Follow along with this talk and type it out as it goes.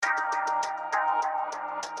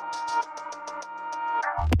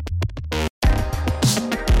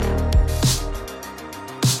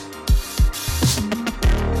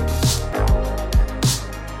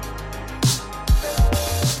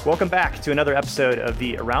welcome back to another episode of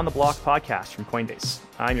the Around the Block podcast from Coinbase.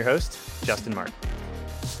 I'm your host, Justin Martin.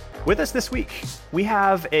 With us this week, we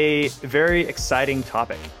have a very exciting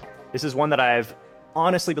topic. This is one that I've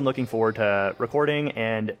honestly been looking forward to recording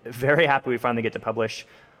and very happy we finally get to publish.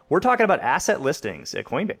 We're talking about asset listings at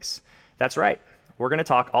Coinbase. That's right. We're going to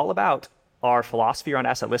talk all about our philosophy around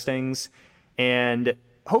asset listings and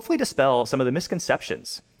hopefully dispel some of the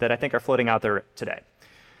misconceptions that I think are floating out there today.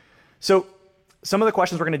 So some of the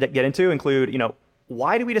questions we're going to get into include,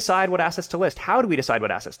 why do we decide what assets to list? How do we decide what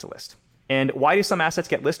assets to list? And why do some assets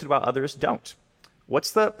get listed while others don't? What's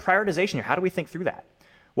the prioritization here? How do we think through that?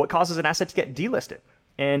 What causes an asset to get delisted?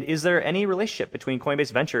 And is there any relationship between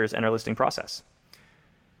Coinbase Ventures and our listing process?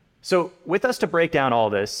 So with us to break down all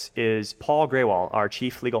this is Paul Grewal, our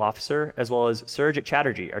Chief Legal Officer, as well as Surajit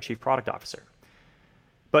Chatterjee, our Chief Product Officer.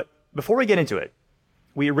 But before we get into it,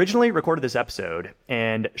 we originally recorded this episode,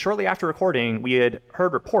 and shortly after recording, we had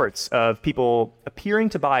heard reports of people appearing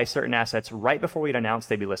to buy certain assets right before we'd announced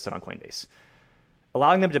they'd be listed on Coinbase,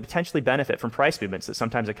 allowing them to potentially benefit from price movements that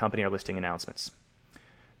sometimes accompany our listing announcements.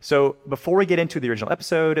 So before we get into the original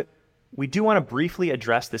episode, we do want to briefly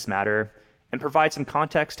address this matter and provide some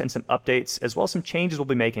context and some updates, as well as some changes we'll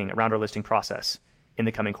be making around our listing process in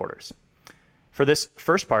the coming quarters. For this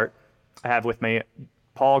first part, I have with me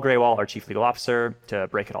Paul Grewal, our Chief Legal Officer, to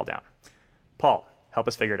break it all down. Paul, help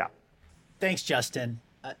us figure it out. Thanks, Justin.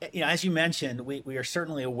 As you mentioned, we are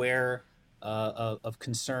certainly aware of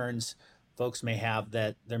concerns folks may have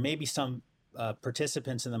that there may be some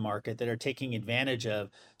participants in the market that are taking advantage of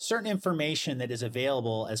certain information that is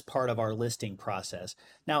available as part of our listing process.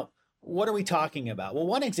 Now, what are we talking about? Well,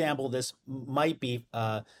 one example of this might be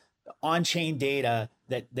on-chain data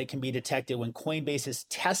that can be detected when Coinbase is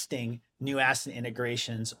testing new asset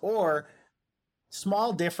integrations, or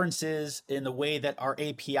small differences in the way that our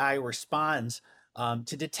API responds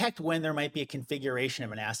to detect when there might be a configuration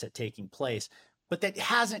of an asset taking place, but that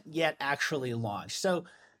hasn't yet actually launched. So,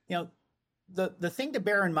 the thing to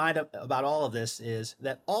bear in mind about all of this is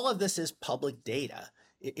that all of this is public data.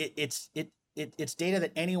 It's data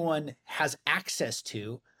that anyone has access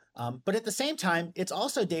to, but at the same time, it's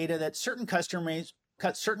also data that certain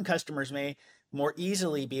customers may more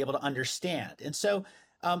easily be able to understand. And so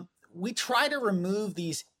we try to remove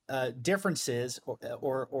these differences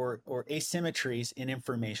or asymmetries in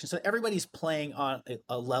information so everybody's playing on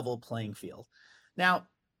a level playing field. Now,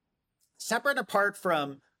 separate apart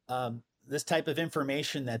from this type of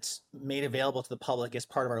information that's made available to the public as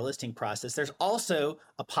part of our listing process, there's also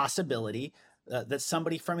a possibility that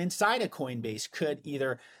somebody from inside of Coinbase could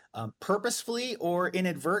either purposefully or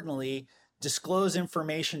inadvertently disclose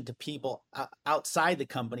information to people outside the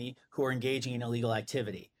company who are engaging in illegal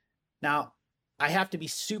activity. Now, I have to be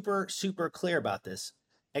super, super clear about this.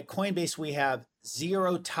 At Coinbase, we have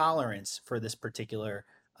zero tolerance for this particular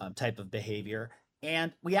type of behavior,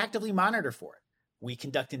 and we actively monitor for it. We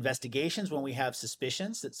conduct investigations when we have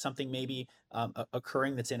suspicions that something may be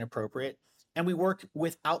occurring that's inappropriate, and we work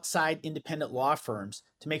with outside independent law firms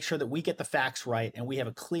to make sure that we get the facts right and we have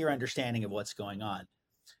a clear understanding of what's going on.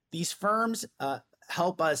 These firms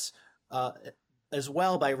help us as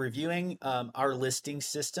well by reviewing our listing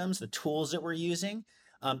systems, the tools that we're using.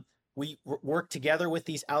 We work together with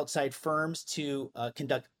these outside firms to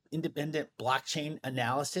conduct independent blockchain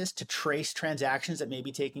analysis to trace transactions that may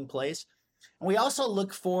be taking place. And we also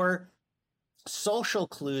look for social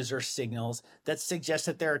clues or signals that suggest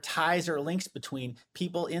that there are ties or links between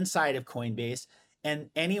people inside of Coinbase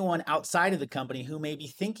and anyone outside of the company who may be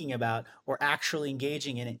thinking about or actually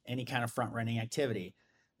engaging in any kind of front-running activity.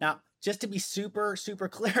 Now, just to be super, super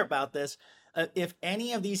clear about this, if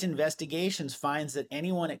any of these investigations finds that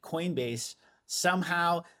anyone at Coinbase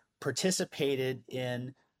somehow participated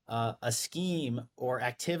in a scheme or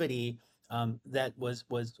activity that was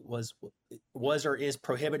or is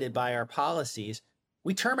prohibited by our policies,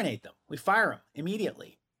 we terminate them. We fire them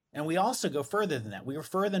immediately. And we also go further than that. We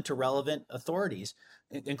refer them to relevant authorities,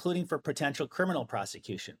 including for potential criminal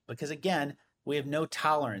prosecution, because again, we have no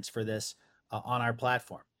tolerance for this on our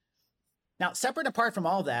platform. Now, separate apart from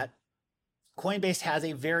all that, Coinbase has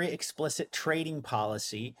a very explicit trading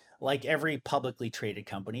policy, like every publicly traded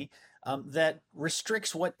company, that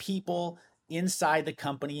restricts what people inside the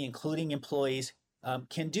company, including employees,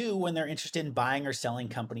 can do when they're interested in buying or selling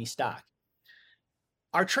company stock.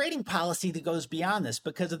 Our trading policy that goes beyond this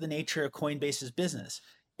because of the nature of Coinbase's business.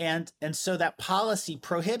 And so that policy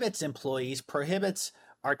prohibits employees, prohibits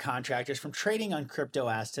our contractors from trading on crypto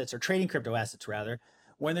assets, or trading crypto assets rather,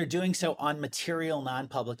 when they're doing so on material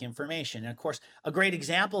non-public information. And of course, a great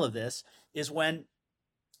example of this is when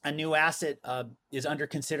a new asset is under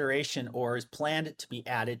consideration or is planned to be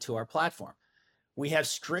added to our platform. We have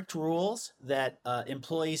strict rules that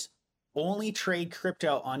employees only trade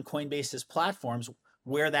crypto on Coinbase's platforms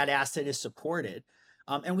where that asset is supported.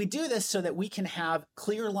 And we do this so that we can have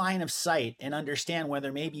clear line of sight and understand whether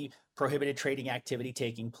there may be prohibited trading activity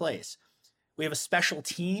taking place. We have a special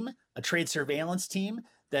team, a trade surveillance team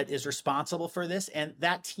that is responsible for this. And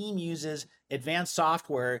that team uses advanced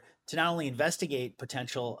software to not only investigate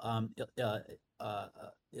potential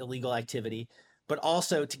illegal activity, but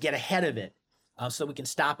also to get ahead of it so we can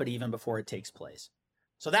stop it even before it takes place.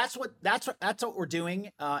 So that's what we're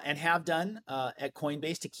doing and have done at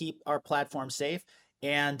Coinbase to keep our platform safe.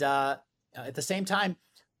 And at the same time,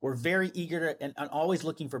 we're very eager to, and always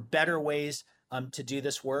looking for better ways to do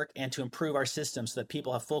this work and to improve our system so that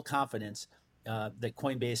people have full confidence that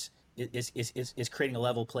Coinbase is creating a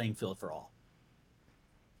level playing field for all.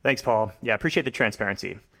 Thanks, Paul. Yeah, appreciate the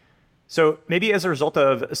transparency. So maybe as a result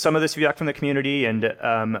of some of this feedback from the community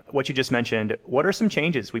and what you just mentioned, what are some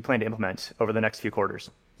changes we plan to implement over the next few quarters?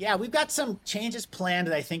 Yeah, we've got some changes planned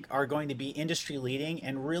that I think are going to be industry leading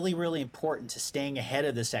and really, really important to staying ahead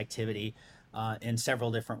of this activity in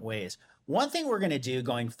several different ways. One thing we're going to do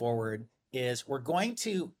going forward is we're going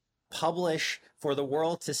to publish for the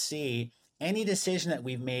world to see any decision that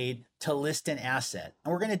we've made to list an asset.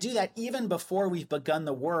 And we're going to do that even before we've begun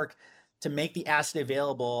the work to make the asset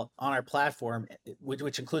available on our platform,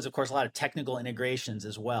 which includes, of course, a lot of technical integrations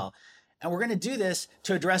as well. And we're going to do this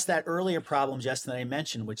to address that earlier problem, Justin, that I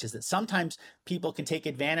mentioned, which is that sometimes people can take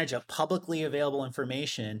advantage of publicly available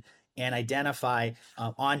information and identify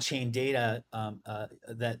on-chain data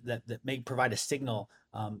that may provide a signal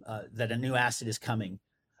that a new asset is coming.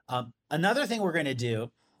 Another thing we're going to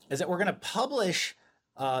do is that we're going to publish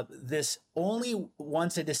this only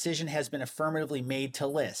once a decision has been affirmatively made to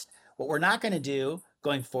list. What we're not going to do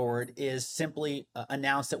going forward is simply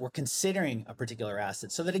announce that we're considering a particular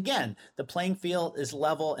asset, so that again, the playing field is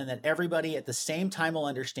level and that everybody at the same time will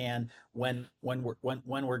understand when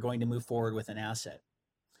we're going to move forward with an asset.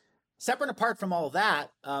 Separate and apart from all of that,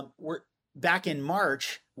 we're back in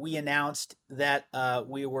March, we announced that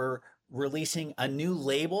we were releasing a new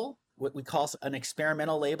label, what we call an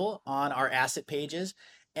experimental label, on our asset pages,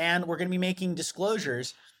 and we're going to be making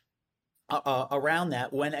disclosures around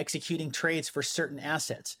that when executing trades for certain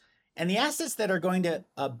assets. And the assets that are going to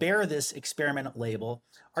bear this experimental label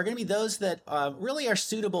are going to be those that really are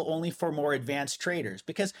suitable only for more advanced traders,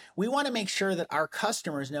 because we want to make sure that our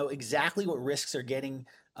customers know exactly what risks they're getting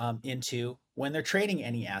into when they're trading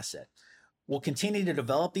any asset. We'll continue to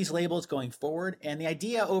develop these labels going forward, and the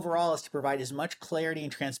idea overall is to provide as much clarity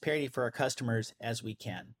and transparency for our customers as we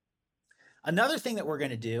can. Another thing that we're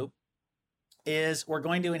going to do is we're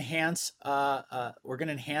going to enhance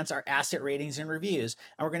our asset ratings and reviews,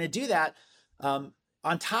 and we're going to do that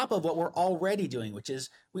on top of what we're already doing, which is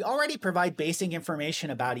we already provide basic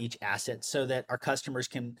information about each asset so that our customers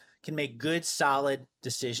can make good, solid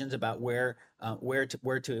decisions about where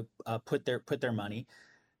to put their money.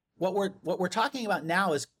 What we're talking about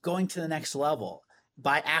now is going to the next level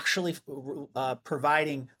by actually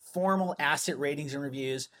providing formal asset ratings and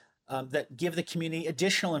reviews that give the community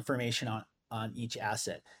additional information on each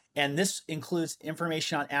asset. And this includes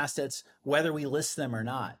information on assets, whether we list them or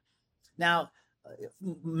not. Now,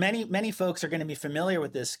 many folks are going to be familiar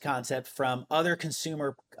with this concept from other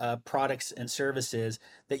consumer products and services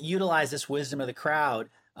that utilize this wisdom of the crowd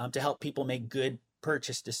to help people make good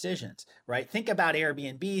purchase decisions, right? Think about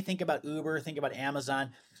Airbnb, think about Uber, think about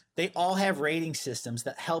Amazon. They all have rating systems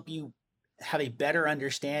that help you have a better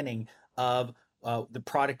understanding of the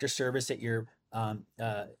product or service that you're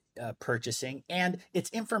purchasing, and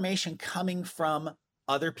it's information coming from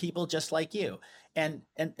other people just like you. And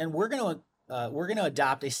we're going to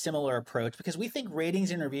adopt a similar approach because we think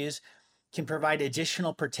ratings and reviews can provide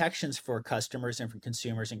additional protections for customers and for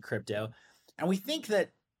consumers in crypto. And we think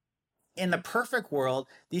that in the perfect world,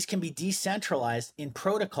 these can be decentralized in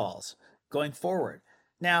protocols going forward.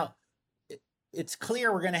 Now, it's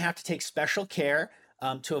clear we're going to have to take special care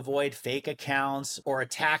to avoid fake accounts or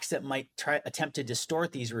attacks that might attempt to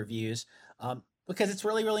distort these reviews, because it's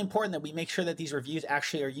really, really important that we make sure that these reviews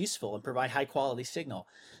actually are useful and provide high quality signal.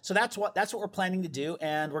 So that's what we're planning to do,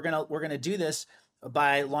 and we're gonna do this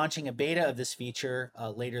by launching a beta of this feature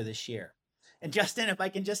later this year. And Justin, if I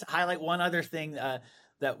can just highlight one other thing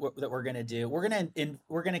that we're going to do, we're going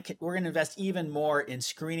to invest even more in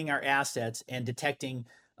screening our assets and detecting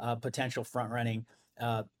potential front running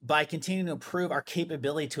by continuing to improve our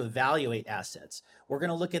capability to evaluate assets. We're going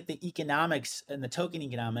to look at the economics and the token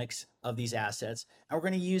economics of these assets, and we're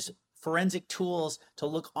going to use forensic tools to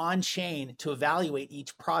look on chain to evaluate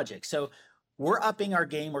each project. So we're upping our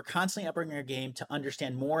game. We're constantly upping our game to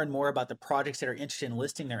understand more and more about the projects that are interested in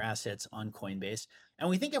listing their assets on Coinbase. And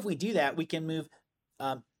we think if we do that, we can move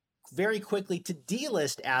very quickly to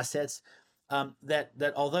delist assets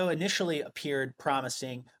that although initially appeared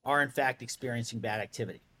promising, are in fact experiencing bad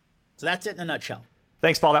activity. So that's it in a nutshell.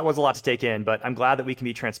 Thanks, Paul. That was a lot to take in, but I'm glad that we can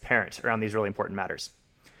be transparent around these really important matters.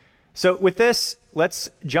 So with this, let's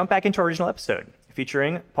jump back into our original episode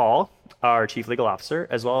featuring Paul, our Chief Legal Officer,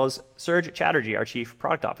 as well as Serge Chatterjee, our Chief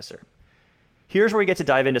Product Officer. Here's where we get to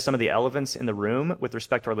dive into some of the elephants in the room with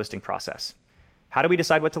respect to our listing process. How do we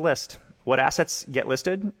decide what to list? What assets get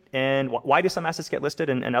listed? And why do some assets get listed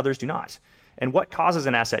and others do not? And what causes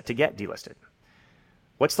an asset to get delisted?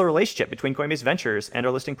 What's the relationship between Coinbase Ventures and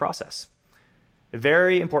our listing process?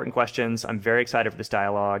 Very important questions. I'm very excited for this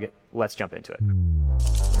dialogue. Let's jump into it.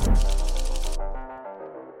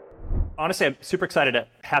 Honestly, I'm super excited to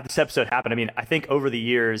have this episode happen. I mean, I think over the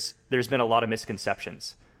years, there's been a lot of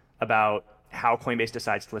misconceptions about how Coinbase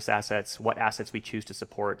decides to list assets, what assets we choose to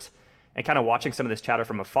support, and kind of watching some of this chatter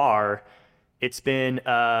from afar. It's been,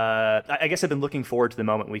 I guess I've been looking forward to the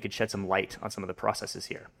moment we could shed some light on some of the processes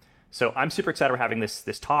here. So I'm super excited we're having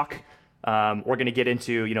this talk. We're going to get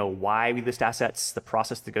into, why we list assets, the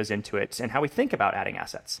process that goes into it, and how we think about adding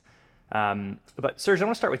assets. But Serge, I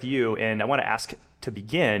want to start with you, and I want to ask to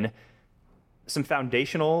begin some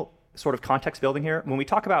foundational sort of context building here. When we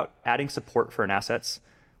talk about adding support for an assets,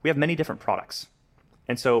 we have many different products.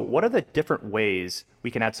 And so what are the different ways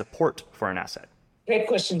we can add support for an asset? Great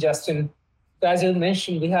question, Justin. So as you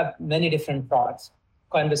mentioned, we have many different products: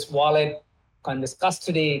 Coinbase Wallet, Coinbase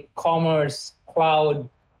Custody, Commerce, Cloud,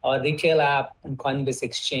 our retail app, and Coinbase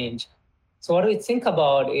Exchange. So what we think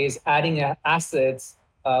about is adding assets,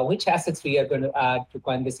 which assets we are going to add to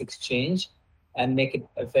Coinbase Exchange and make it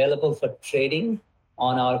available for trading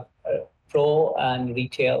on our Pro and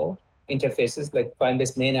retail interfaces like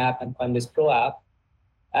Coinbase Main app and Coinbase Pro app,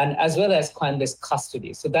 and as well as Coinbase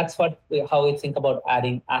Custody. So that's how we think about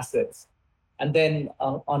adding assets. And then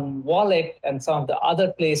on Wallet and some of the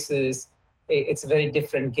other places, it's a very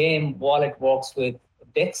different game. Wallet works with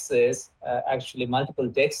DEXs, actually multiple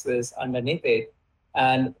DEXs underneath it.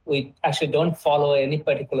 And we actually don't follow any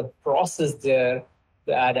particular process there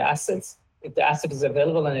to add assets. If the asset is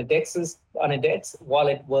available on a DEX,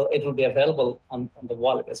 Wallet it will be available on the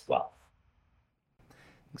wallet as well.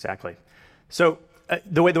 Exactly. So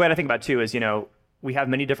the way I think about it too is, we have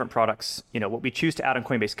many different products. What we choose to add on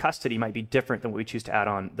Coinbase Custody might be different than what we choose to add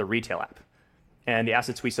on the retail app. And the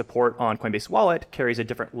assets we support on Coinbase Wallet carries a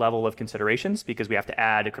different level of considerations because we have to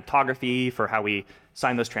add a cryptography for how we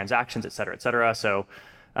sign those transactions, et cetera, et cetera. So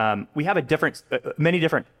we have many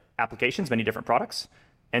different applications, many different products.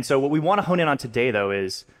 And so what we want to hone in on today, though,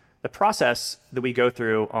 is the process that we go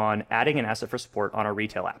through on adding an asset for support on our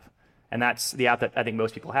retail app. And that's the app that I think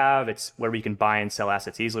most people have. It's where we can buy and sell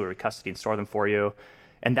assets easily, where we custody and store them for you.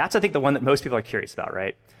 And that's, I think, the one that most people are curious about,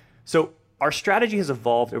 right? So our strategy has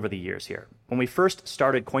evolved over the years here. When we first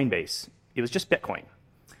started Coinbase, it was just Bitcoin.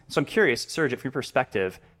 So I'm curious, Serge, from your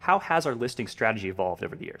perspective, how has our listing strategy evolved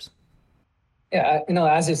over the years? Yeah,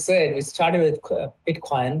 as you said, we started with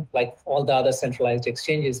Bitcoin, like all the other centralized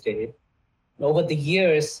exchanges did. And over the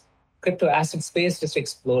years, crypto asset space just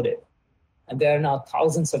exploded. And there are now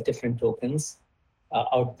thousands of different tokens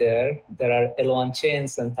out there. There are L1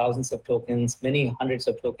 chains and thousands of tokens, many hundreds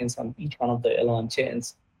of tokens on each one of the L1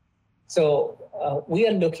 chains. So we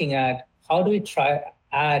are looking at how do we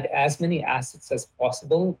add as many assets as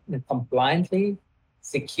possible compliantly,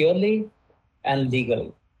 securely, and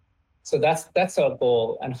legally. So that's our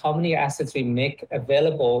goal, and how many assets we make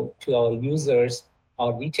available to our users,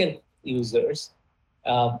 our retail users,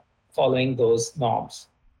 following those norms.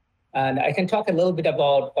 And I can talk a little bit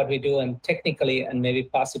about what we do and technically, and maybe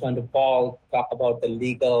pass it on to Paul to talk about the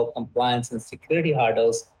legal compliance and security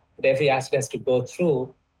hurdles that every asset has to go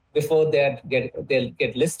through before they'll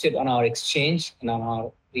get listed on our exchange and on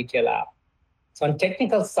our retail app. So on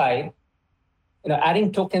technical side,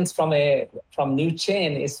 adding tokens from new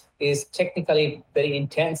chain is technically very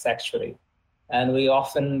intense, actually. And we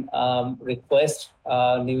often request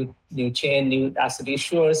new chain, new asset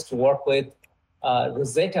issuers to work with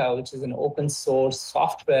Rosetta, which is an open source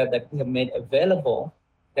software that we have made available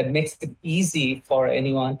that makes it easy for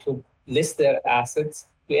anyone to list their assets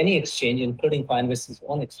to any exchange, including Coinbase's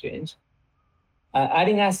own exchange.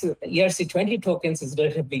 Adding ERC20 tokens is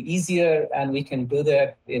relatively easier, and we can do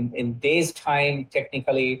that in days' time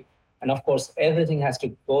technically. And of course, everything has to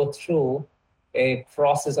go through a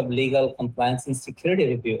process of legal compliance and security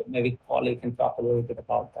review. Maybe Paul, you can talk a little bit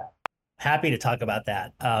about that. Happy to talk about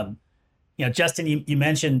that. Justin, you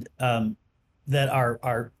mentioned that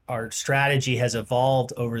our strategy has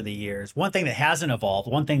evolved over the years. One thing that hasn't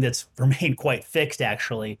evolved, one thing that's remained quite fixed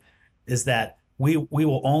actually, is that we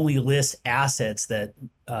will only list assets that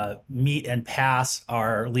meet and pass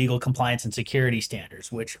our legal compliance and security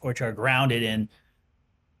standards, which are grounded in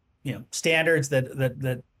standards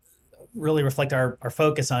that really reflect our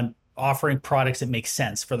focus on offering products that make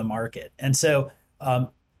sense for the market. And so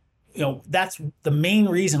that's the main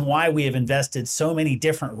reason why we have invested so many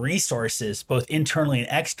different resources, both internally and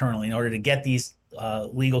externally, in order to get these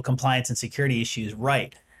legal compliance and security issues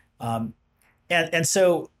right. And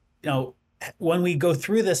so, when we go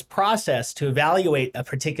through this process to evaluate a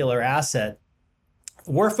particular asset,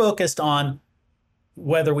 we're focused on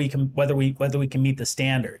whether we can meet the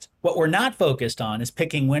standards. What we're not focused on is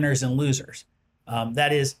picking winners and losers.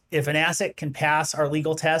 That is, if an asset can pass our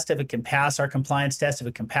legal test, if it can pass our compliance test, if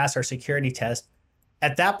it can pass our security test,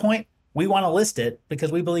 at that point, we want to list it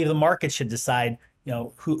because we believe the market should decide,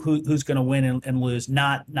 who's going to win and lose,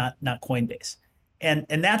 not Coinbase.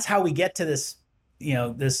 And that's how we get to this,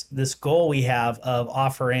 this goal we have of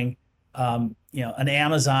offering, an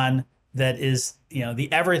Amazon that is,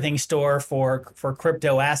 the everything store for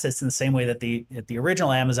crypto assets in the same way that the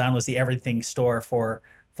original Amazon was the everything store for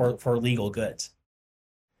legal goods.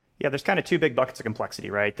 Yeah, there's kind of two big buckets of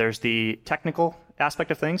complexity, right? There's the technical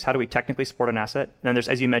aspect of things. How do we technically support an asset? And then there's,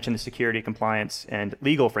 as you mentioned, the security, compliance, and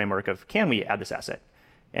legal framework of, can we add this asset?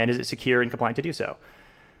 And is it secure and compliant to do so?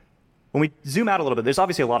 When we zoom out a little bit, there's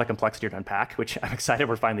obviously a lot of complexity to unpack, which I'm excited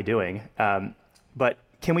we're finally doing. But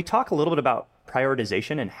can we talk a little bit about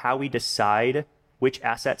prioritization and how we decide which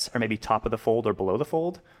assets are maybe top of the fold or below the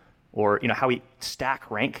fold? Or how we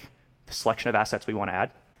stack rank the selection of assets we want to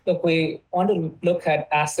add? Look, we want to look at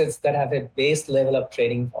assets that have a base level of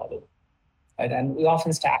trading volume, right? And we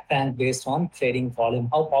often stack rank based on trading volume,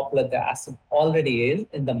 how popular the asset already is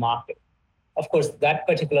in the market. Of course, that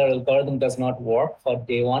particular algorithm does not work for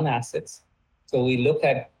day one assets. So we look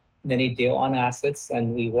at many day one assets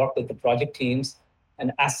and we work with the project teams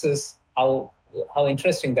and assess how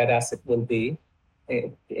interesting that asset will be,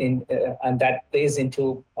 and that plays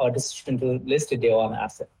into our decision to list a day one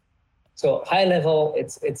asset. So high level,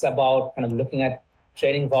 it's about kind of looking at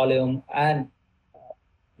trading volume and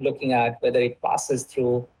looking at whether it passes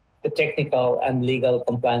through the technical and legal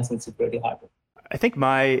compliance and security hardware. I think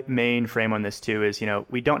my main frame on this too is,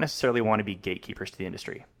 we don't necessarily want to be gatekeepers to the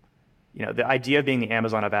industry. The idea of being the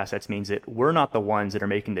Amazon of assets means that we're not the ones that are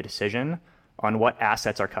making the decision on what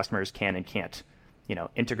assets our customers can and can't,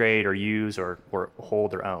 integrate or use or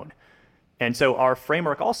hold or own. And so our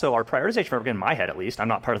framework, also our prioritization framework, in my head at least, I'm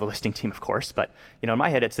not part of the listing team, of course, but in my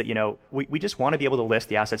head, it's that, we just want to be able to list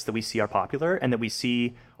the assets that we see are popular and that we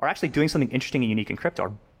see are actually doing something interesting and unique in crypto,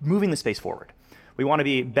 are moving the space forward. We want to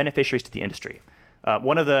be beneficiaries to the industry.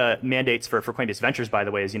 One of the mandates for Coinbase Ventures, by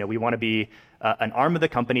the way, is, we want to be an arm of the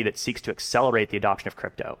company that seeks to accelerate the adoption of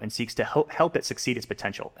crypto and seeks to help it succeed its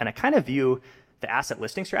potential. And I kind of view the asset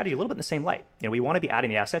listing strategy a little bit in the same light. We want to be adding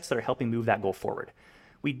the assets that are helping move that goal forward.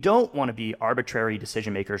 We don't want to be arbitrary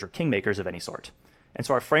decision makers or kingmakers of any sort. And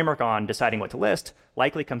so our framework on deciding what to list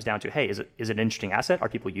likely comes down to, hey, is it an interesting asset? Are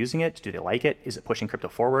people using it? Do they like it? Is it pushing crypto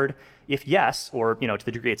forward? If yes, or to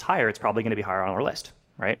the degree it's higher, it's probably going to be higher on our list,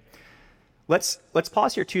 right? Let's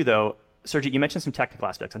pause here too, though. Sergey, you mentioned some technical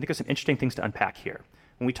aspects. I think there's some interesting things to unpack here.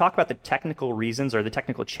 When we talk about the technical reasons or the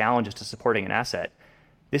technical challenges to supporting an asset,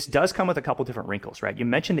 this does come with a couple different wrinkles, right? You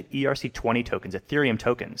mentioned the ERC20 tokens, Ethereum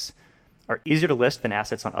tokens, are easier to list than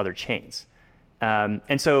assets on other chains.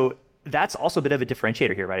 And so that's also a bit of a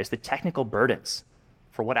differentiator here, right? Is the technical burdens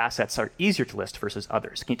for what assets are easier to list versus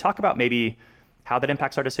others. Can you talk about maybe how that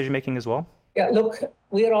impacts our decision-making as well? Yeah, look,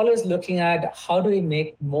 we are always looking at how do we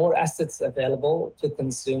make more assets available to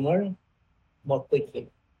consumer more quickly.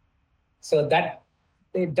 So that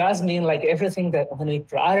it does mean like everything that when we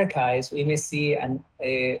prioritize, we may see an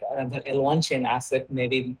L1 chain asset may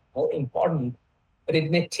be more important, but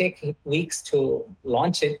it may take weeks to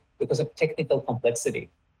launch it because of technical complexity.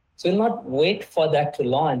 So we'll not wait for that to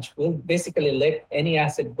launch. We'll basically let any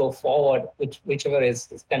asset go forward, whichever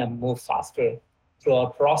is kind of move faster through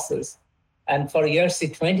our process. And for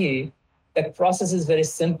ERC20, that process is very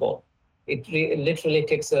simple. It literally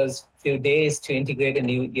takes us a few days to integrate a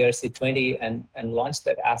new ERC20 and launch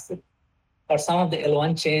that asset. For some of the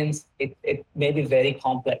L1 chains, it may be very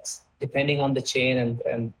complex, depending on the chain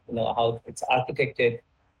and how it's architected.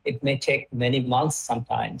 It may take many months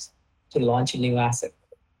sometimes to launch a new asset.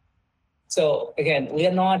 So again, we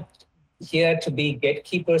are not here to be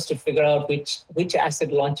gatekeepers to figure out which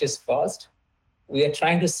asset launches first. We are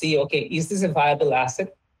trying to see, okay, is this a viable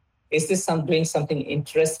asset? Is this doing something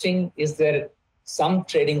interesting? Is there some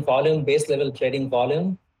trading volume, base level trading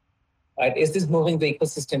volume? Right? Is this moving the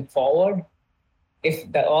ecosystem forward? If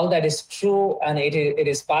all that is true and it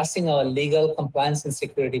is passing our legal compliance and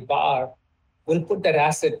security bar, we'll put that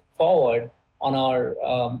asset forward on our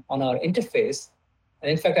interface. And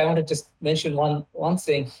in fact, I want to just mention one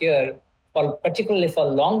thing here, particularly for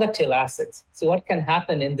longer tail assets. So what can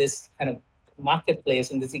happen in this kind of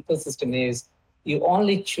marketplace, in this ecosystem, is you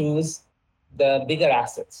only choose the bigger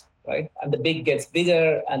assets, right? And the big gets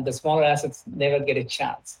bigger and the smaller assets never get a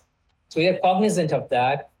chance. So we are cognizant of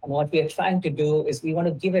that. And what we are trying to do is we want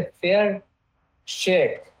to give a fair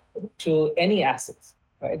share to any assets,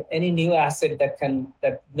 right? Any new asset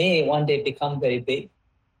that may one day become very big.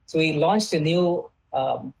 So we launched a new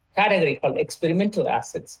category called experimental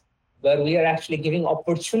assets, where we are actually giving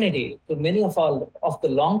opportunity to many of the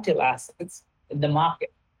long tail assets in the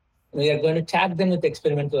market. We are going to tag them with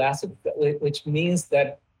experimental assets, which means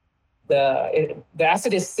that the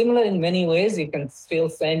asset is similar in many ways. You can still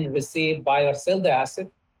send, receive, buy, or sell the asset,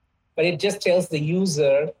 but it just tells the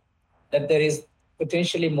user that there is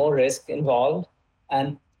potentially more risk involved,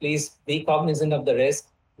 and please be cognizant of the risk,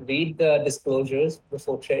 read the disclosures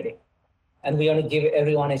before trading. And we want to give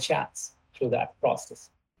everyone a chance through that process.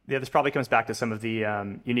 Yeah, this probably comes back to some of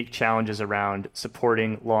the unique challenges around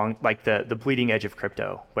supporting like the bleeding edge of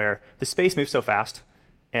crypto, where the space moves so fast.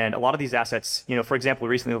 And a lot of these assets, for example, we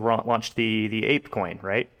recently launched the Ape coin,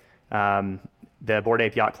 right? The Bored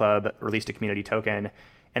Ape Yacht Club released a community token,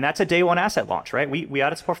 and that's a day one asset launch, right? We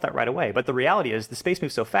added support for that right away. But the reality is the space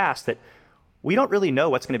moves so fast that we don't really know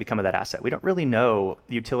what's going to become of that asset. We don't really know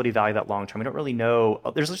the utility value of that long term. We don't really know.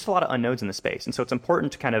 There's just a lot of unknowns in the space. And so it's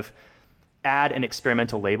important to kind of add an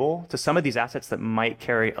experimental label to some of these assets that might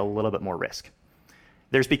carry a little bit more risk.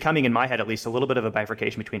 There's becoming, in my head at least, a little bit of a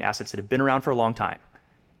bifurcation between assets that have been around for a long time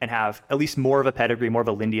and have at least more of a pedigree, more of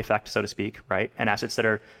a Lindy effect, so to speak, right? And assets that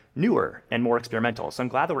are newer and more experimental. So I'm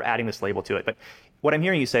glad that we're adding this label to it. But what I'm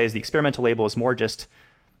hearing you say is the experimental label is more just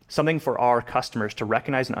something for our customers to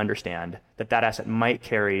recognize and understand that asset might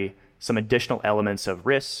carry some additional elements of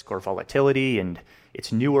risk or volatility, and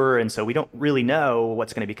it's newer, and so we don't really know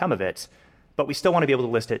what's going to become of it, but we still want to be able to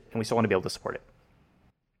list it, and we still want to be able to support it.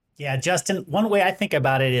 Yeah, Justin, one way I think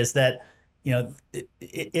about it is that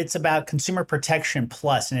it's about consumer protection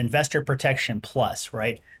plus and investor protection plus,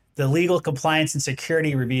 right? The legal compliance and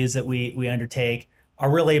security reviews that we undertake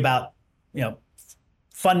are really about,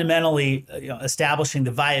 fundamentally establishing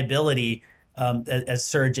the viability, as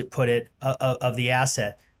Surjit put it, of the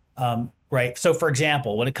asset, right? So, for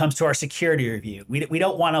example, when it comes to our security review, we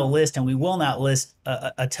don't want to list, and we will not list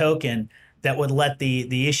a token that would let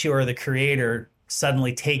the issuer or the creator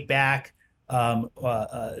suddenly take back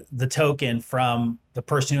the token from the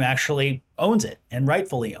person who actually owns it and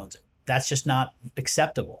rightfully owns it. That's just not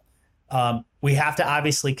acceptable. We have to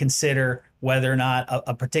obviously consider whether or not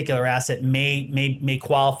a particular asset may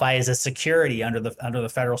qualify as a security under the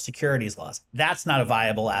federal securities laws. That's not a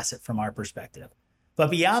viable asset from our perspective. But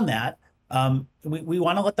beyond that, we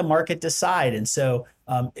want to let the market decide. And so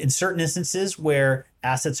in certain instances where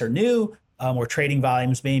assets are new, where trading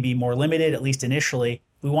volumes may be more limited, at least initially,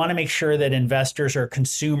 we want to make sure that investors or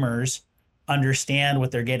consumers understand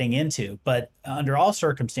what they're getting into. But under all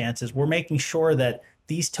circumstances, we're making sure that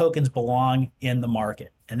these tokens belong in the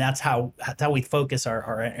market. And that's how we focus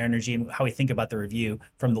our energy and how we think about the review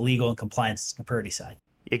from the legal and compliance and security side.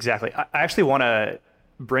 Exactly. I actually want to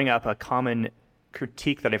bring up a common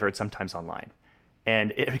critique that I've heard sometimes online.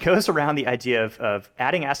 And it goes around the idea of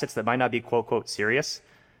adding assets that might not be quote, quote, serious.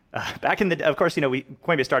 Back in of course,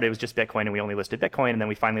 Coinbase started, it was just Bitcoin, and we only listed Bitcoin, and then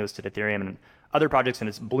we finally listed Ethereum and other projects, and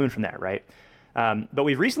it's ballooned from there, right? But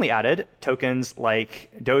we've recently added tokens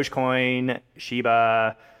like Dogecoin,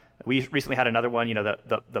 Shiba. We recently had another one,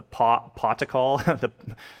 the protocol.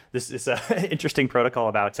 This is an interesting protocol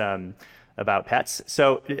about pets,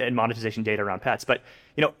 so, and monetization data around pets. But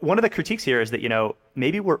one of the critiques here is that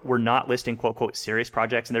maybe we're not listing quote, quote, serious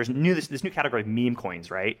projects, and there's this new category of meme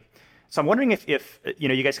coins, right? So I'm wondering if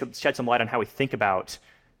you guys could shed some light on how we think about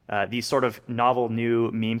these sort of novel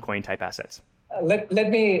new meme coin type assets. Let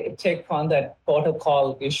me take on that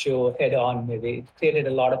protocol issue head on. Maybe it created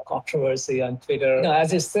a lot of controversy on Twitter.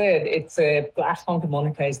 As you said, it's a platform to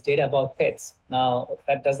monetize data about pets. Now,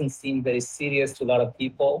 that doesn't seem very serious to a lot of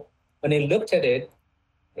people. When we looked at it,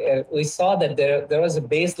 we saw that there was a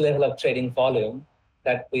base level of trading volume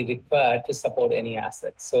that we required to support any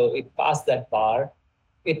asset. So it passed that bar.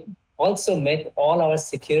 It also met all our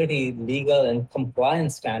security, legal, and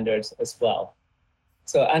compliance standards as well.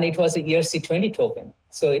 So, and it was a ERC20 token.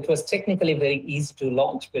 So it was technically very easy to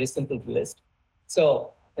launch, very simple to list.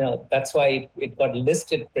 So that's why it got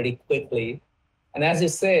listed pretty quickly. And as you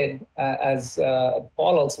said, as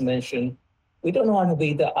Paul also mentioned, we don't want to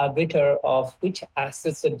be the arbiter of which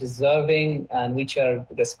assets are deserving and which are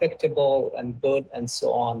respectable and good and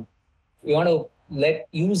so on. We want to let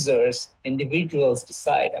users, individuals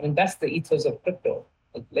decide. I mean, that's the ethos of crypto.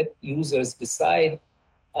 Let users decide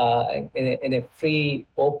in a free,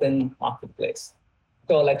 open marketplace.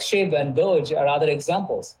 So like SHIB and Doge are other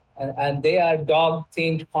examples. And they are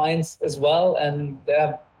dog-themed coins as well. And they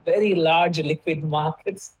have very large liquid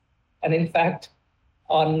markets. And in fact,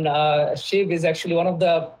 on SHIB is actually one of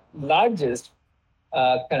the largest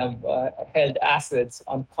held assets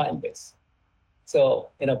on Coinbase. So,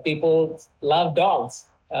 people love dogs.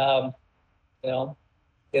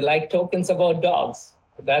 They like tokens about dogs.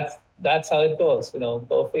 That's how it goes,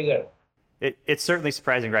 go figure. It's certainly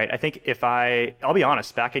surprising, right? I think I'll be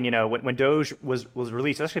honest, back in, when Doge was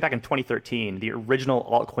released, especially back in 2013, the original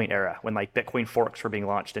altcoin era, when like Bitcoin forks were being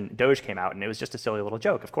launched and Doge came out, and it was just a silly little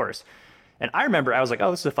joke, of course. And I remember I was like, oh,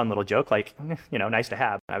 this is a fun little joke, like, nice to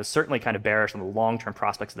have. I was certainly kind of bearish on the long-term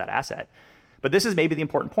prospects of that asset. But this is maybe the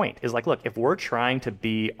important point is like, look, if we're trying to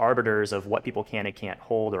be arbiters of what people can and can't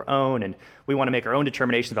hold or own, and we want to make our own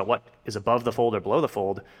determinations about what is above the fold or below the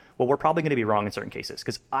fold, well, we're probably going to be wrong in certain cases,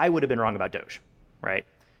 because I would have been wrong about Doge, right?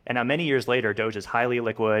 And now many years later, Doge is highly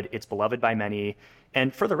liquid, it's beloved by many.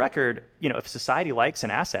 And for the record, if society likes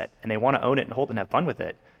an asset and they want to own it and hold it and have fun with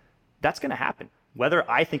it, that's going to happen, whether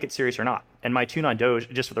I think it's serious or not. And my tune on Doge,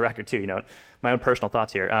 just for the record too, my own personal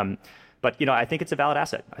thoughts here. But I think it's a valid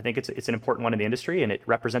asset. I think it's an important one in the industry, and it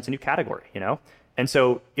represents a new category. And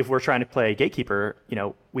so if we're trying to play gatekeeper,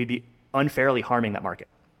 we'd be unfairly harming that market.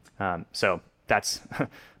 So that's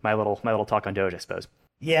my little talk on Doge, I suppose.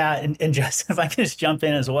 Yeah, and Justin, if I can just jump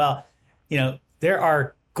in as well, there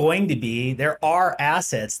are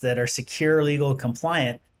assets that are secure, legal,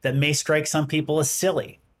 compliant that may strike some people as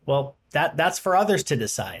silly. Well, that's for others to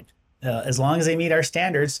decide. As long as they meet our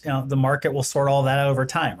standards, the market will sort all that out over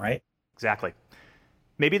time, right? Exactly.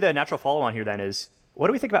 Maybe the natural follow-on here then is, what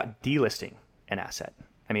do we think about delisting an asset?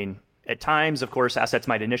 I mean, at times, of course, assets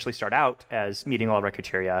might initially start out as meeting all of our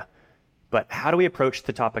criteria, but how do we approach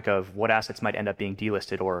the topic of what assets might end up being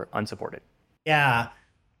delisted or unsupported? Yeah.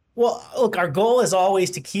 Well, look, our goal is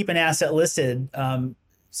always to keep an asset listed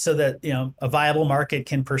so that, a viable market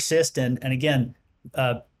can persist. And again,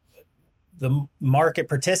 the market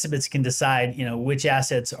participants can decide, which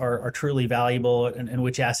assets are truly valuable and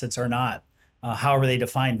which assets are not, however they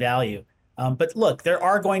define value. But look, there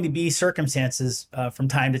are going to be circumstances from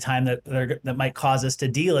time to time that might cause us to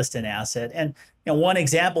delist an asset. And one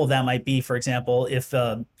example of that might be, for example, if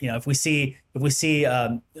we see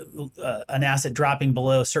an asset dropping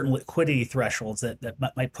below certain liquidity thresholds that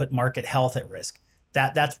might put market health at risk.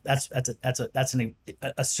 That's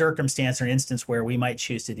a circumstance or an instance where we might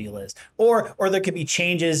choose to delist, or there could be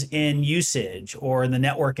changes in usage or in the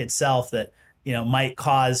network itself that might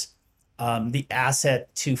cause the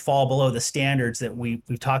asset to fall below the standards that we've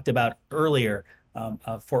talked about earlier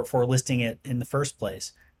for listing it in the first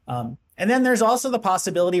place. And then there's also the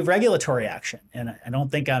possibility of regulatory action, and I don't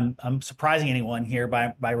think I'm surprising anyone here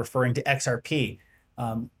by referring to XRP.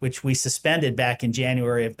 Which we suspended back in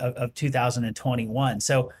January of 2021.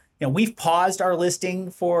 So, we've paused our listing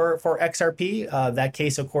for XRP. That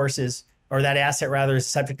case, of course, that asset rather is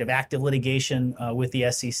subject of active litigation with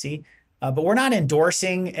the SEC. But we're not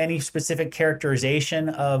endorsing any specific characterization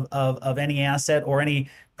of any asset or any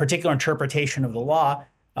particular interpretation of the law.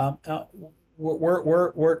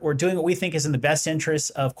 We're doing what we think is in the best interest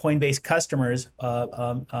of Coinbase customers,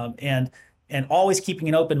 and always keeping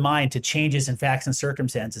an open mind to changes in facts and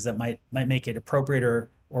circumstances that might make it appropriate or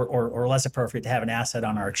less appropriate to have an asset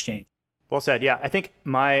on our exchange. Well said. Yeah, I think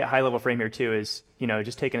my high level frame here too is,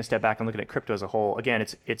 just taking a step back and looking at crypto as a whole. Again,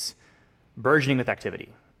 it's burgeoning with activity.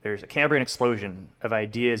 There's a Cambrian explosion of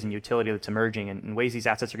ideas and utility that's emerging and ways these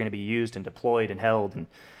assets are going to be used and deployed and held.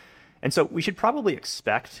 And so we should probably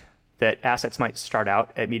expect that assets might start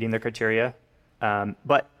out at meeting their criteria.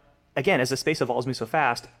 But again, as the space evolves me so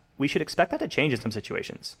fast, we should expect that to change in some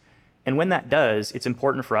situations. And when that does, it's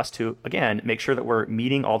important for us to, again, make sure that we're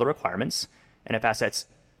meeting all the requirements. And if assets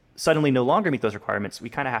suddenly no longer meet those requirements, we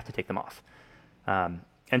kind of have to take them off.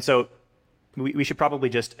 And so we should probably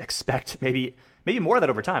just expect maybe more of that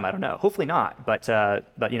over time. I don't know. Hopefully not, but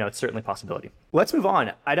it's certainly a possibility. Let's move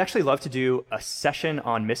on. I'd actually love to do a session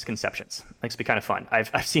on misconceptions. This would be kind of fun.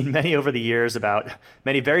 I've seen many over the years about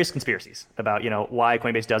many various conspiracies about why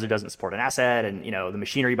Coinbase does or doesn't support an asset, and the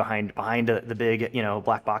machinery behind the big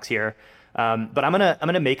black box here. But I'm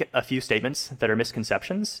gonna make a few statements that are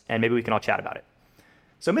misconceptions, and maybe we can all chat about it.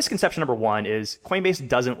 So misconception number one is Coinbase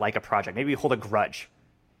doesn't like a project. Maybe we hold a grudge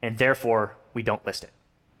and therefore we don't list it.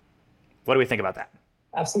 What do we think about that?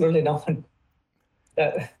 Absolutely not.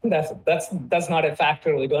 That's not a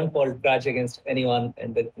factor. We don't hold grudge against anyone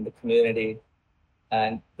in the community,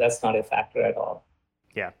 and that's not a factor at all.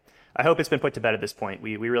 Yeah, I hope it's been put to bed at this point.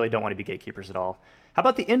 We really don't want to be gatekeepers at all. How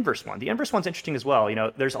about the inverse one? The inverse one's interesting as well.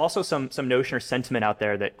 There's also some notion or sentiment out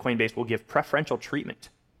there that Coinbase will give preferential treatment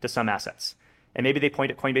to some assets. And maybe they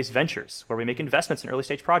point at Coinbase Ventures, where we make investments in early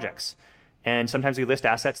stage projects. And sometimes we list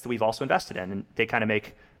assets that we've also invested in, and they kind of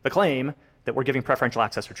make the claim that we're giving preferential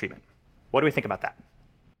access or treatment. What do we think about that?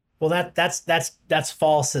 Well, that's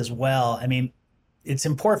false as well. I mean, it's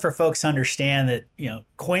important for folks to understand that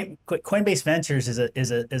Coinbase Ventures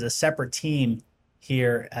is a separate team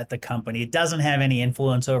here at the company. It doesn't have any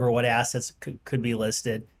influence over what assets could be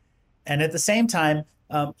listed, and at the same time,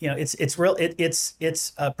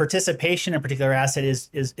 its participation in a particular asset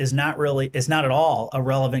is not at all a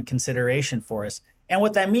relevant consideration for us. And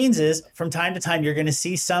what that means is, from time to time, you're going to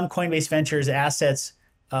see some Coinbase Ventures assets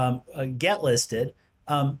get listed,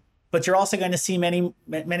 but you're also going to see many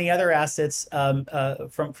other assets from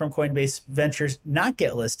Coinbase Ventures not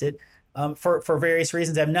get listed for various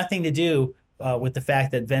reasons that have nothing to do with the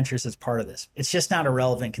fact that Ventures is part of this. It's just not a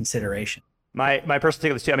relevant consideration. My personal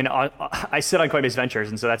take on this too. I mean, I sit on Coinbase Ventures,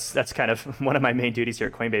 and so that's kind of one of my main duties here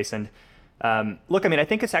at Coinbase. And look, I mean, I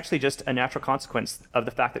think it's actually just a natural consequence of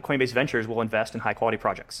the fact that Coinbase Ventures will invest in high quality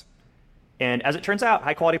projects. And as it turns out,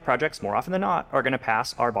 high quality projects, more often than not, are going to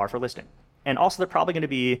pass our bar for listing. And also, they're probably going to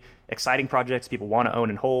be exciting projects people want to own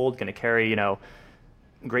and hold, going to carry,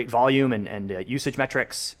 great volume and usage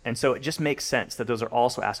metrics. And so it just makes sense that those are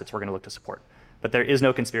also assets we're going to look to support. But there is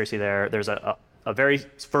no conspiracy there. There's a very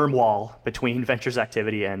firm wall between Ventures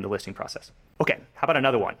activity and the listing process. Okay, how about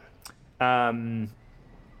another one?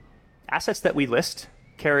 Assets that we list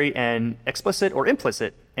carry an explicit or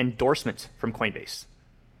implicit endorsement from Coinbase.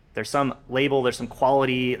 There's some label, there's some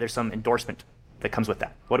quality, there's some endorsement that comes with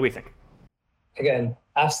that. What do we think? Again,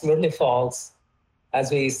 absolutely false.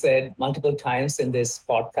 As we said multiple times in this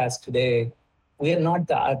podcast today, we are not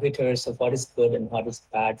the arbiters of what is good and what is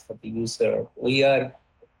bad for the user. We are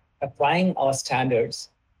applying our standards,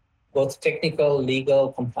 both technical,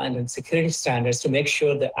 legal, compliance, and security standards, to make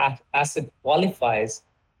sure the asset qualifies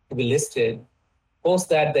to be listed. Post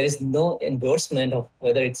that, there is no endorsement of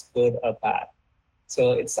whether it's good or bad.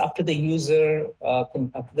 So it's up to the user, up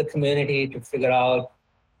to the community to figure out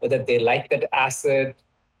whether they like that asset,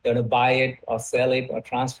 they're going to buy it or sell it or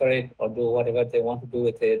transfer it or do whatever they want to do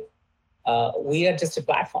with it. We are just a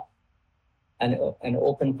platform, an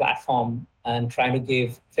open platform, and trying to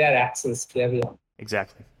give fair access to everyone.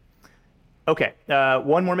 Exactly. Okay,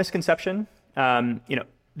 one more misconception.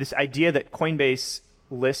 This idea that Coinbase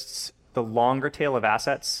lists the longer tail of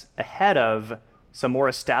assets ahead of some more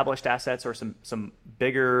established assets or some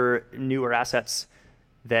bigger, newer assets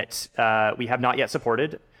that we have not yet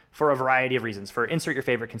supported for a variety of reasons. For insert your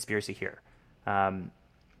favorite conspiracy here.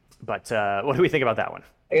 But what do we think about that one?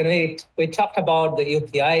 We talked about the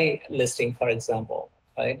UPI listing, for example,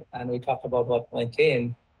 right? And we talked about what went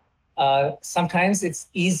in. Sometimes it's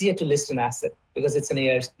easier to list an asset because it's an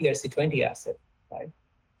ERC20 asset, right?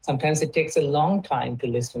 Sometimes it takes a long time to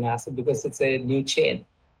list an asset because it's a new chain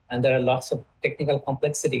and there are lots of technical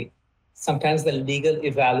complexity. Sometimes the legal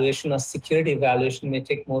evaluation or security evaluation may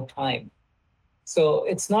take more time. So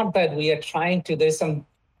it's not that we are trying to, there's some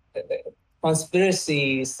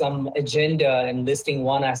conspiracy, some agenda in listing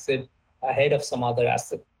one asset ahead of some other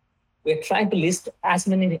asset. We're trying to list as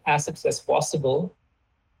many assets as possible,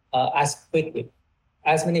 as quickly,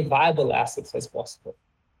 as many viable assets as possible.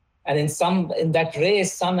 And in that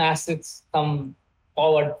race, some assets come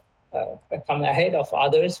forward, come ahead of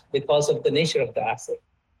others because of the nature of the asset.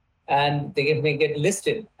 And they may get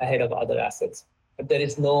listed ahead of other assets, but there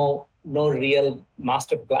is no real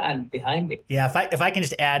master plan behind it. Yeah, if I can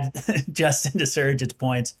just add, Justin, to Surajit's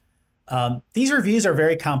points, these reviews are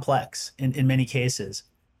very complex in many cases,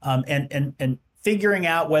 and figuring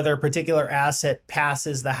out whether a particular asset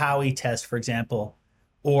passes the Howey test, for example,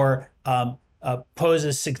 or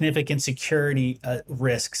poses significant security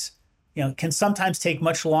risks, can sometimes take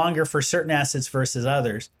much longer for certain assets versus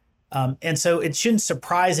others, and so it shouldn't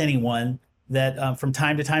surprise anyone that from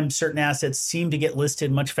time to time, certain assets seem to get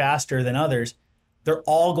listed much faster than others. They're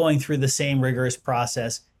all going through the same rigorous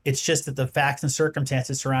process. It's just that the facts and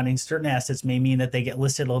circumstances surrounding certain assets may mean that they get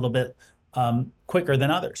listed a little bit quicker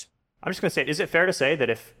than others. I'm just going to say, is it fair to say that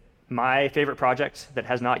if my favorite project that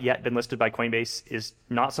has not yet been listed by Coinbase is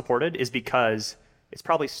not supported is because it's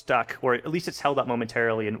probably stuck, or at least it's held up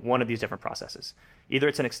momentarily in one of these different processes? Either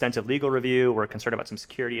it's an extensive legal review, we're concerned about some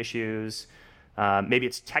security issues, maybe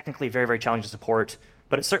it's technically very, very challenging to support,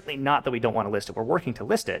 but it's certainly not that we don't want to list it. We're working to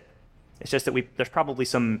list it. It's just that there's probably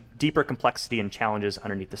some deeper complexity and challenges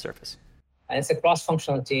underneath the surface. And it's a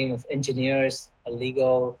cross-functional team of engineers,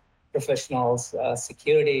 legal professionals,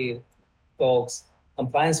 security folks,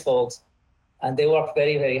 compliance folks, and they work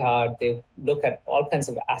very, very hard. They look at all kinds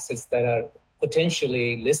of assets that are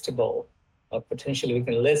potentially listable or potentially we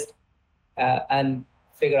can list and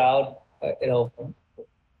figure out,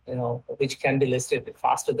 which can be listed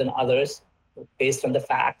faster than others based on the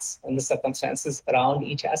facts and the circumstances around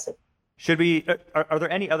each asset. Are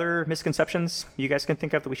there any other misconceptions you guys can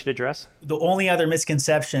think of that we should address? The only other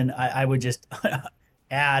misconception I would just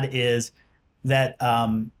add is that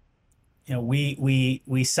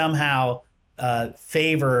we somehow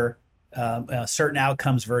favor certain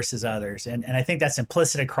outcomes versus others, and I think that's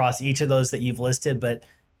implicit across each of those that you've listed, but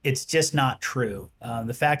it's just not true.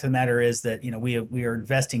 The fact of the matter is that we are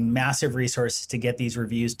investing massive resources to get these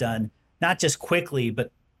reviews done, not just quickly,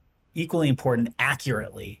 but equally important,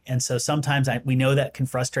 accurately. And so sometimes we know that can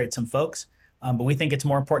frustrate some folks, but we think it's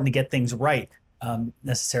more important to get things right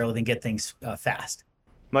necessarily than get things fast.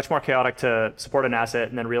 Much more chaotic to support an asset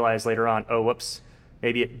and then realize later on, oh, whoops,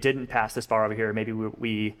 maybe it didn't pass this bar over here. Maybe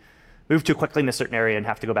we moved too quickly in a certain area and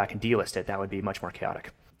have to go back and delist it. That would be much more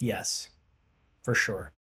chaotic. Yes, for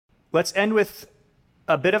sure. Let's end with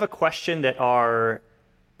a bit of a question that our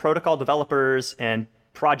protocol developers and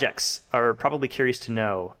projects are probably curious to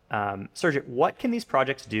know. Surjit, what can these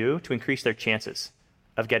projects do to increase their chances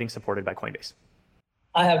of getting supported by Coinbase?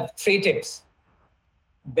 I have 3 tips.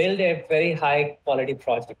 Build a very high quality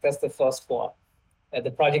project. That's the first one.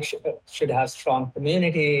 The project should have strong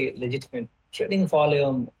community, legitimate trading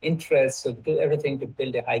volume, interest. So do everything to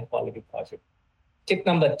build a high quality project. Tip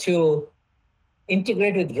number 2,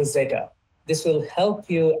 integrate with Rosetta. This will help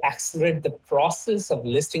you accelerate the process of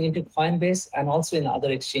listing into Coinbase and also in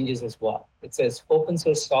other exchanges as well. It's an open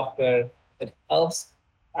source software that helps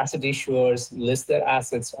asset issuers list their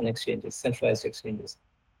assets on exchanges, centralized exchanges.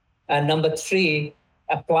 And number 3,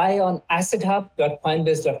 apply on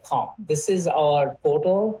assethub.coinbase.com. This is our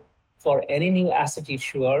portal for any new asset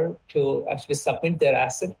issuer to actually submit their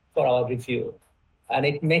asset for our review. And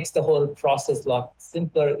it makes the whole process a lot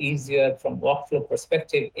simpler, easier from workflow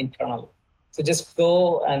perspective internally. So just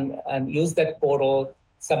go and use that portal,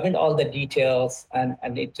 submit all the details, and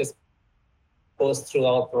it just goes through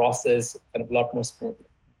our process kind of a lot more smoothly.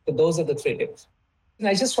 So those are the 3 tips. And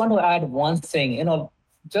I just want to add one thing,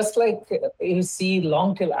 just like you see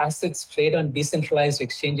long tail assets trade on decentralized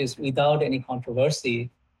exchanges without any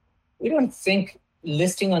controversy, we don't think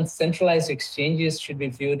listing on centralized exchanges should be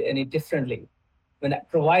viewed any differently.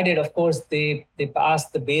 Provided, of course, they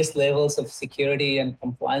pass the base levels of security and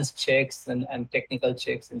compliance checks and technical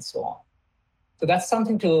checks and so on. So that's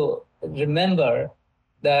something to remember,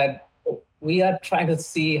 that we are trying to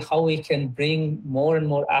see how we can bring more and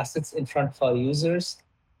more assets in front of our users,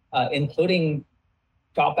 including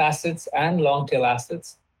top assets and long tail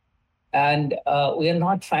assets. And we are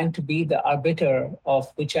not trying to be the arbiter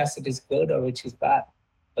of which asset is good or which is bad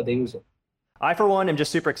for the user. I, for one, am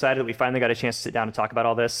just super excited that we finally got a chance to sit down and talk about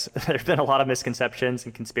all this. There's been a lot of misconceptions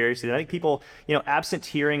and conspiracies. I think people, absent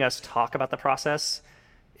hearing us talk about the process,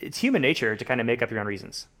 it's human nature to kind of make up your own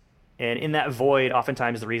reasons. And in that void,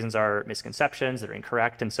 oftentimes the reasons are misconceptions that are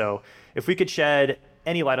incorrect. And so if we could shed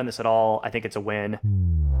any light on this at all, I think it's a win.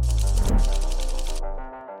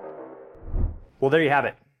 Well, there you have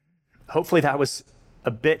it. Hopefully that was a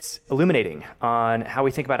bit illuminating on how we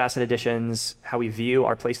think about asset additions, how we view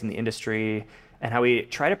our place in the industry, and how we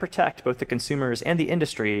try to protect both the consumers and the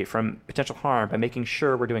industry from potential harm by making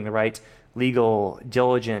sure we're doing the right legal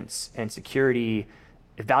diligence and security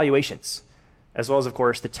evaluations, as well as, of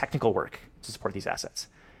course, the technical work to support these assets.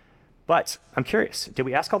 But I'm curious, did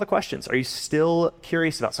we ask all the questions? Are you still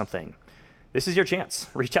curious about something? This is your chance.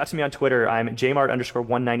 Reach out to me on Twitter. I'm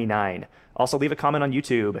jmart_199. Also, leave a comment on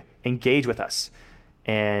YouTube. Engage with us.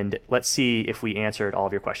 And let's see if we answered all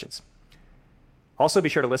of your questions. Also, be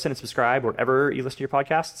sure to listen and subscribe wherever you listen to your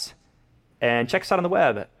podcasts. And check us out on the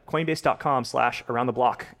web,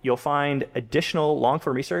 coinbase.com/aroundtheblock. You'll find additional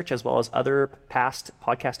long-form research as well as other past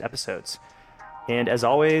podcast episodes. And as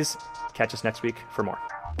always, catch us next week for more.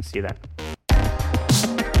 See you then.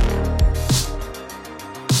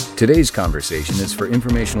 Today's conversation is for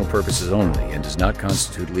informational purposes only and does not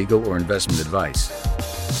constitute legal or investment advice.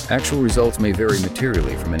 Actual results may vary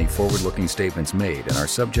materially from any forward-looking statements made and are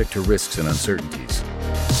subject to risks and uncertainties.